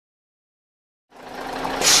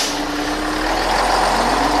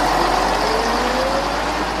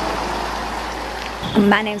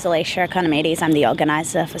My name's Alycia. I'm the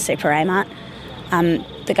organiser for Super A Mart.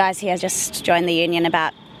 The guys here just joined the union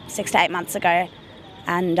about 6 to 8 months ago,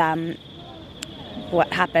 and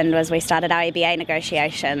what happened was we started our EBA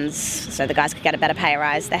negotiations so the guys could get a better pay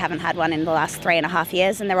rise. They haven't had one in the last 3.5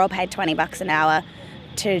 years, and they're all paid $20 an hour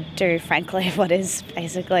to do, frankly, what is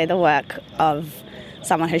basically the work of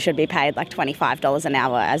someone who should be paid like $25 an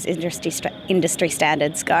hour as industry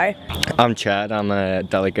standards go. I'm Chad, I'm a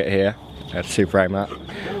delegate here at Super A Mart.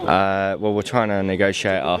 Well, we're trying to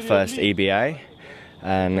negotiate our first EBA,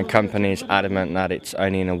 and the company's adamant that it's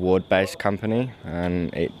only an award-based company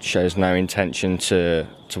and it shows no intention to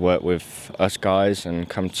work with us guys and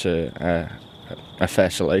come to a fair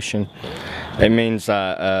solution. It means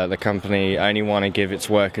that the company only want to give its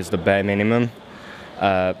workers the bare minimum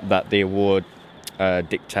that the award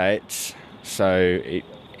dictates, so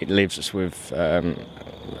it leaves us with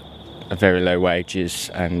very low wages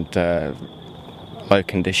and low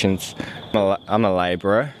conditions. I'm a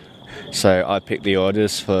labourer, so I pick the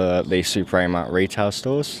orders for the Super A Mart retail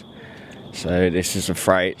stores. So this is the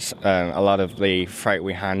freight. A lot of the freight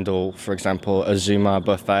we handle, for example, a Zuma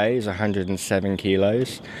buffet is 107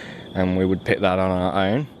 kilos, and we would pick that on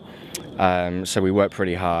our own. So we work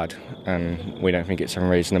pretty hard, and we don't think it's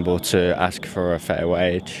unreasonable to ask for a fair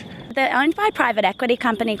wage. They're owned by a private equity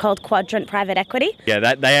company called Quadrant Private Equity.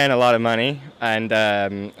 Yeah, they earn a lot of money, and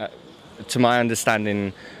to my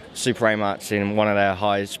understanding, Super A Mart's in one of their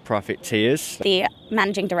highest profit tiers. The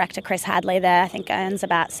managing director, Chris Hadley, there I think earns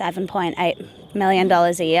about $7.8 million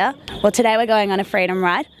a year. Well, today we're going on a freedom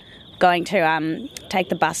ride, going to take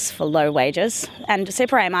the bus for low wages, and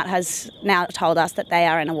Super A Mart has now told us that they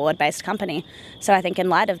are an award-based company. So I think in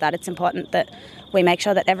light of that, it's important that we make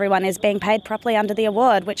sure that everyone is being paid properly under the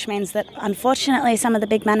award, which means that unfortunately some of the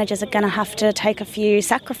big managers are going to have to take a few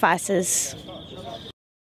sacrifices.